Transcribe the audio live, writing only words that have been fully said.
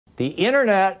The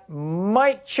internet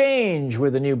might change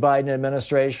with the new Biden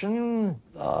administration.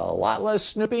 A lot less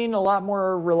snooping, a lot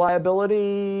more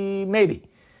reliability, maybe.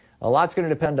 A lot's going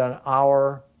to depend on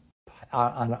our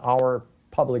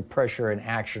public pressure and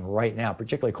action right now,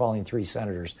 particularly calling 3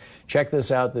 senators. Check this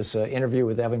out, this interview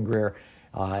with Evan Greer.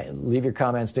 Leave your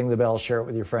comments, ding the bell, share it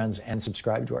with your friends, and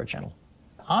subscribe to our channel.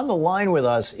 On the line with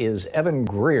us is Evan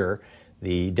Greer,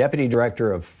 the Deputy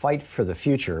Director of Fight for the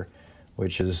Future,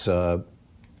 which is,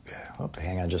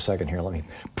 hang on just a second here. Let me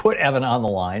put Evan on the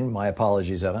line. My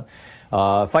apologies, Evan.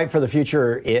 Fight for the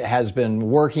Future, it has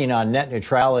been working on net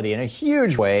neutrality in a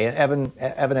huge way. Evan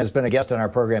has been a guest on our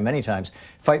program many times.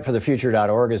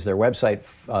 Fightforthefuture.org is their website.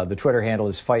 The Twitter handle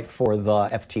is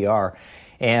FightForTheFTR.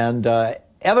 And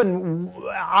Evan,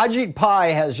 Ajit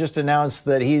Pai has just announced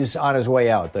that he's on his way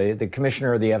out, the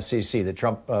commissioner of the FCC that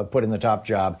Trump put in the top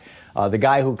job, the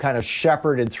guy who kind of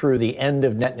shepherded through the end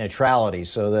of net neutrality,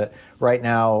 so that right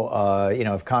now,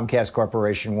 if Comcast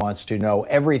Corporation wants to know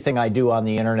everything I do on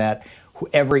the internet,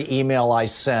 every email I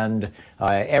send,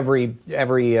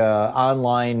 every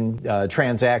online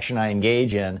transaction I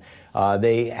engage in,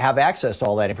 they have access to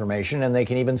all that information, and they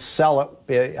can even sell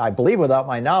it, I believe, without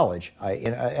my knowledge.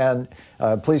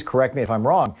 Please correct me if I'm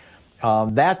wrong.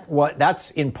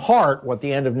 That's in part what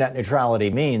the end of net neutrality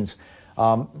means.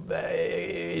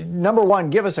 Number one,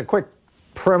 give us a quick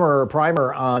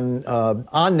primer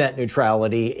on net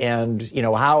neutrality, and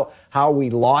how we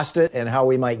lost it and how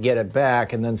we might get it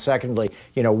back. And then secondly,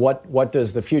 what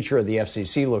does the future of the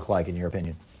FCC look like in your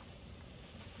opinion?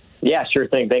 Yeah, sure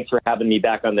thing. Thanks for having me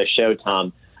back on the show,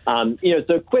 Tom.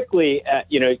 So quickly,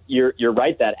 you're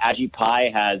right that Ajit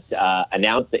Pai has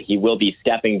announced that he will be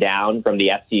stepping down from the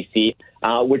FCC,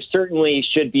 which certainly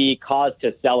should be cause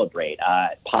to celebrate.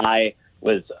 Pai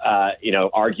was,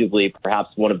 arguably perhaps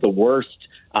one of the worst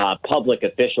public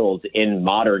officials in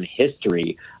modern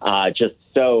history, just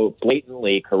so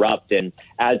blatantly corrupt. And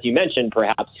as you mentioned,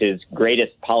 perhaps his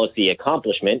greatest policy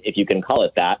accomplishment, if you can call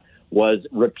it that, was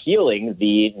repealing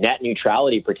the net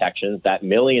neutrality protections that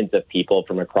millions of people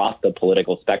from across the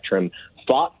political spectrum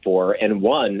fought for and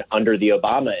won under the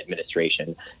Obama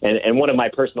administration. And one of my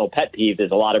personal pet peeves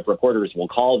is a lot of reporters will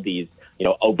call these,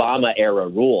 Obama-era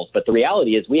rules. But the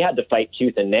reality is we had to fight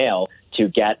tooth and nail to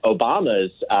get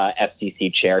Obama's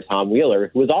FCC chair, Tom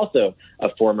Wheeler, who was also a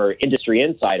former industry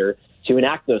insider, to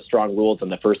enact those strong rules in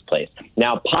the first place.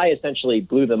 Now, Pai essentially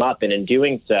blew them up, and in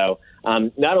doing so,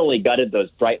 not only gutted those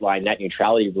bright line net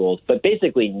neutrality rules, but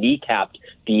basically kneecapped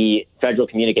the Federal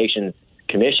Communications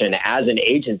Commission as an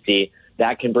agency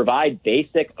that can provide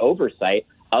basic oversight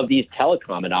of these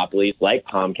telecom monopolies like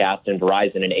Comcast and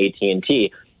Verizon and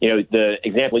AT&T. The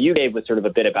example you gave was sort of a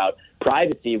bit about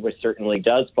privacy, which certainly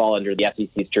does fall under the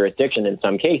FCC's jurisdiction in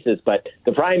some cases. But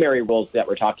the primary rules that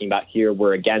we're talking about here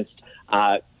were against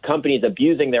companies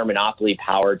abusing their monopoly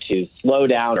power to slow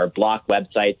down or block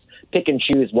websites, pick and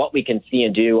choose what we can see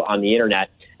and do on the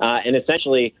internet. And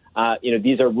essentially,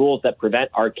 these are rules that prevent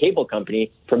our cable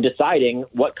company from deciding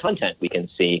what content we can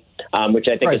see, which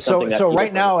I think is something that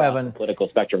right now, Evan, the political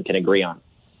spectrum can agree on.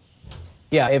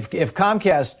 Yeah, if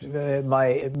Comcast,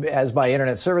 as my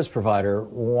internet service provider,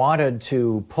 wanted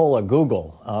to pull a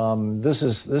Google, this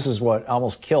is what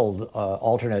almost killed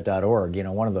alternate.org.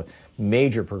 One of the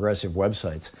major progressive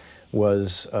websites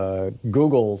was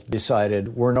Google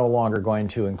decided we're no longer going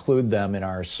to include them in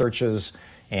our searches,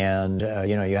 and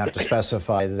you have to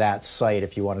specify that site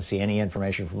if you want to see any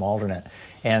information from alternate,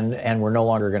 and we're no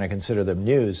longer going to consider them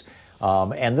news.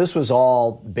 And this was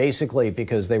all basically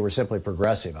because they were simply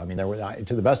progressive. I mean,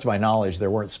 to the best of my knowledge, there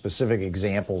weren't specific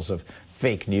examples of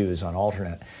fake news on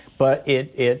alternate. But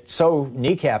it so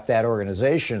kneecapped that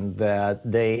organization that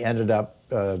they ended up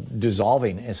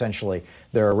dissolving, essentially,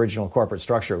 their original corporate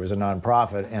structure. It was a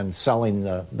nonprofit, and selling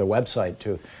the website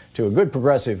to a good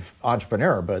progressive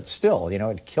entrepreneur. But still,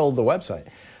 it killed the website.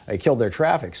 It killed their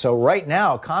traffic. So right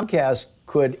now, Comcast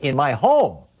could, in my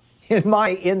home, in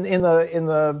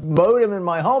the modem in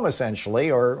my home, essentially,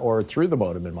 or through the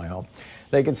modem in my home,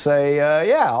 they could say,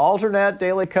 alternate,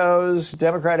 Daily Kos,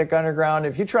 Democratic Underground.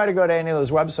 If you try to go to any of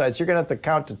those websites, you're going to have to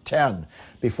count to 10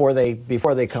 before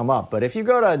they come up. But if you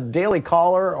go to Daily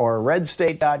Caller or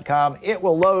redstate.com, it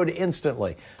will load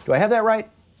instantly. Do I have that right?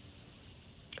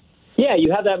 Yeah,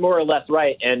 you have that more or less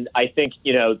right. And I think,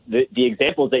 the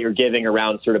examples that you're giving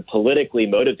around sort of politically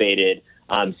motivated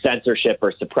censorship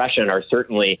or suppression are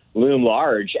certainly loom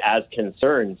large as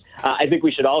concerns. I think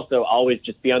we should also always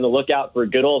just be on the lookout for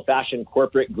good old-fashioned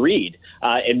corporate greed.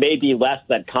 It may be less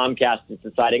that Comcast is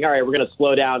deciding, all right, we're going to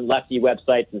slow down lefty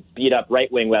websites and speed up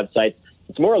right-wing websites.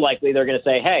 It's more likely they're going to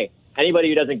say, hey, anybody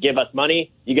who doesn't give us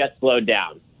money, you get slowed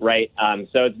down. right?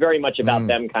 So it's very much about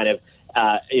them kind of,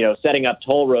 setting up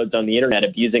toll roads on the internet,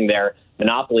 abusing their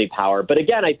monopoly power. But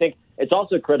again, I think it's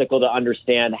also critical to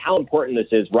understand how important this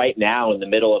is right now in the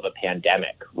middle of a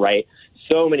pandemic, right?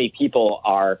 So many people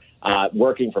are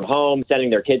working from home,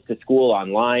 sending their kids to school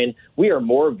online. We are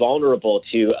more vulnerable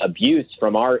to abuse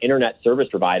from our internet service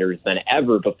providers than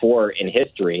ever before in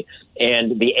history.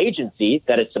 And the agency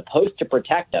that is supposed to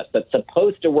protect us, that's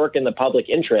supposed to work in the public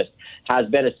interest, has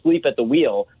been asleep at the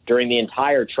wheel during the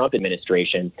entire Trump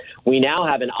administration. We now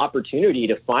have an opportunity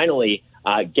to finally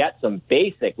get some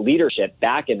basic leadership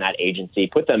back in that agency,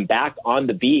 put them back on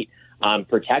the beat,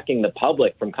 protecting the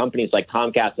public from companies like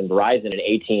Comcast and Verizon and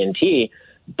AT&T.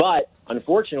 But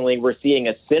unfortunately, we're seeing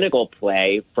a cynical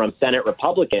play from Senate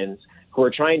Republicans who are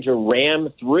trying to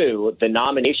ram through the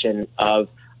nomination of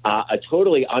a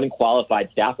totally unqualified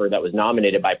staffer that was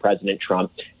nominated by President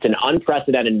Trump. It's an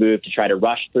unprecedented move to try to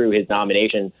rush through his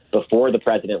nomination before the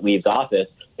president leaves office.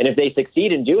 And if they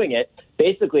succeed in doing it,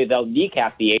 basically they'll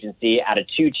kneecap the agency at a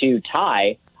 2-2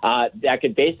 tie. That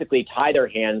could basically tie their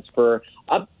hands for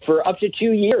up to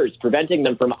 2 years, preventing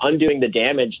them from undoing the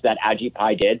damage that Ajit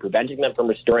Pai did, preventing them from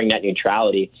restoring net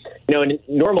neutrality. In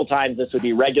normal times, this would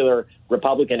be regular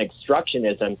Republican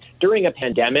obstructionism. During a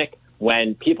pandemic,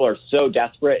 when people are so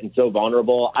desperate and so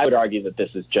vulnerable, I would argue that this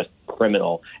is just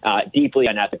criminal, deeply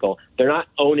unethical. They're not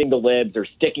owning the libs or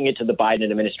sticking it to the Biden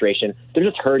administration. They're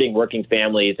just hurting working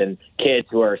families and kids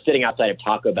who are sitting outside of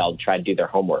Taco Bell to try to do their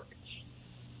homework.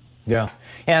 Yeah.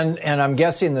 And I'm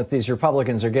guessing that these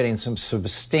Republicans are getting some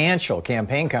substantial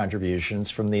campaign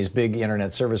contributions from these big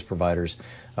internet service providers.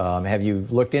 Have you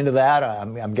looked into that?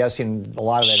 I'm guessing a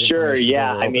lot of that information is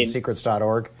over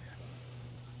opensecrets.org.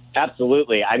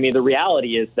 Absolutely. I mean, the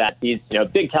reality is that these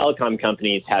big telecom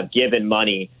companies have given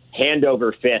money hand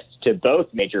over fist to both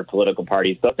major political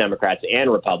parties, both Democrats and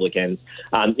Republicans.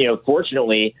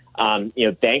 Fortunately,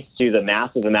 thanks to the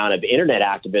massive amount of internet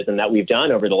activism that we've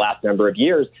done over the last number of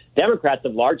years, Democrats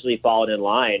have largely fallen in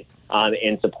line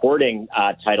in supporting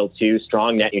Title II,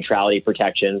 strong net neutrality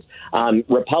protections.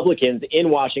 Republicans in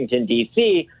Washington,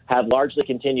 D.C. have largely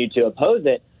continued to oppose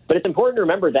it. But it's important to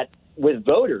remember that with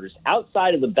voters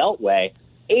outside of the Beltway,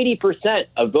 80%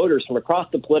 of voters from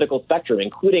across the political spectrum,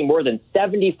 including more than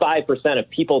 75% of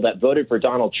people that voted for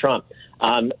Donald Trump,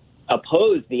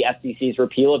 oppose the FCC's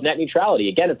repeal of net neutrality.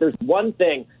 Again, if there's one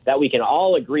thing that we can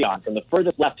all agree on, from the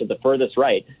furthest left to the furthest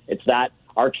right, it's that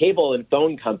our cable and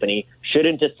phone company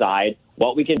shouldn't decide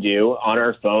what we can do on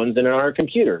our phones and on our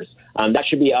computers. That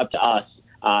should be up to us,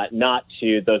 not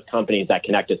to those companies that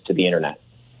connect us to the internet.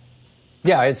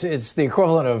 Yeah, it's the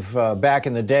equivalent of back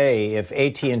in the day if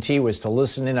AT&T was to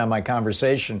listen in on my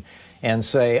conversation and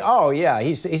say, oh, yeah,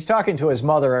 he's talking to his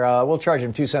mother. We'll charge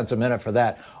him 2 cents a minute for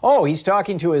that. Oh, he's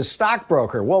talking to his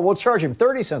stockbroker. Well, we'll charge him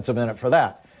 30 cents a minute for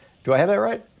that. Do I have that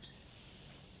right?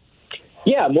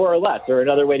 Yeah, more or less. Or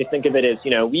another way to think of it is,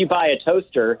 you buy a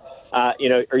toaster, or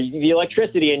the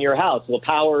electricity in your house will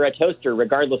power a toaster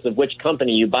regardless of which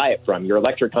company you buy it from. Your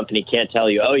electric company can't tell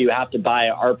you, oh, you have to buy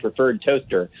our preferred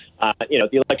toaster.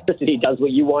 The electricity does what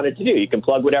you want it to do. You can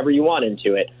plug whatever you want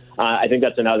into it. I think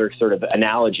that's another sort of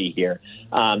analogy here.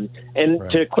 Right.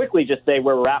 To quickly just say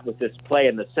where we're at with this play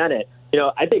in the Senate,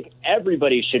 I think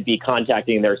everybody should be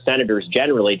contacting their senators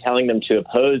generally, telling them to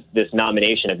oppose this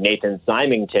nomination of Nathan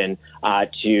Symington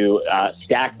to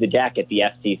stack the deck at the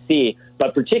FCC.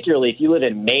 But particularly if you live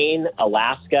in Maine,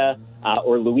 Alaska,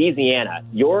 or Louisiana,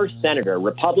 your senator,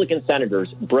 Republican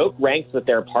senators, broke ranks with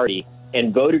their party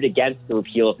and voted against the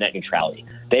repeal of net neutrality.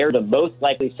 They are the most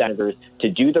likely senators to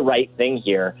do the right thing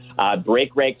here,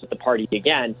 break ranks with the party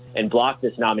again, and block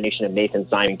this nomination of Nathan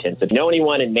Symington. So if you know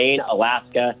anyone in Maine,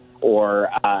 Alaska, or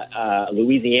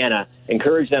Louisiana,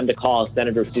 encourage them to call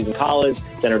Senator Susan Collins,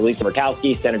 Senator Lisa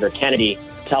Murkowski, Senator Kennedy.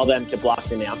 Tell them to block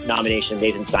the nomination of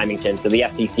Nathan Symington so the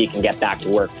FCC can get back to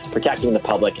work protecting the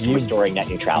public and restoring net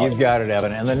neutrality. You've got it,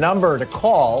 Evan. And the number to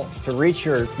call to reach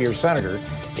your senator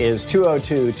is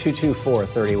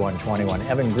 202-224-3121.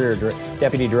 Evan Greer,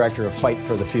 Deputy Director of Fight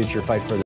for the Future, Fight for the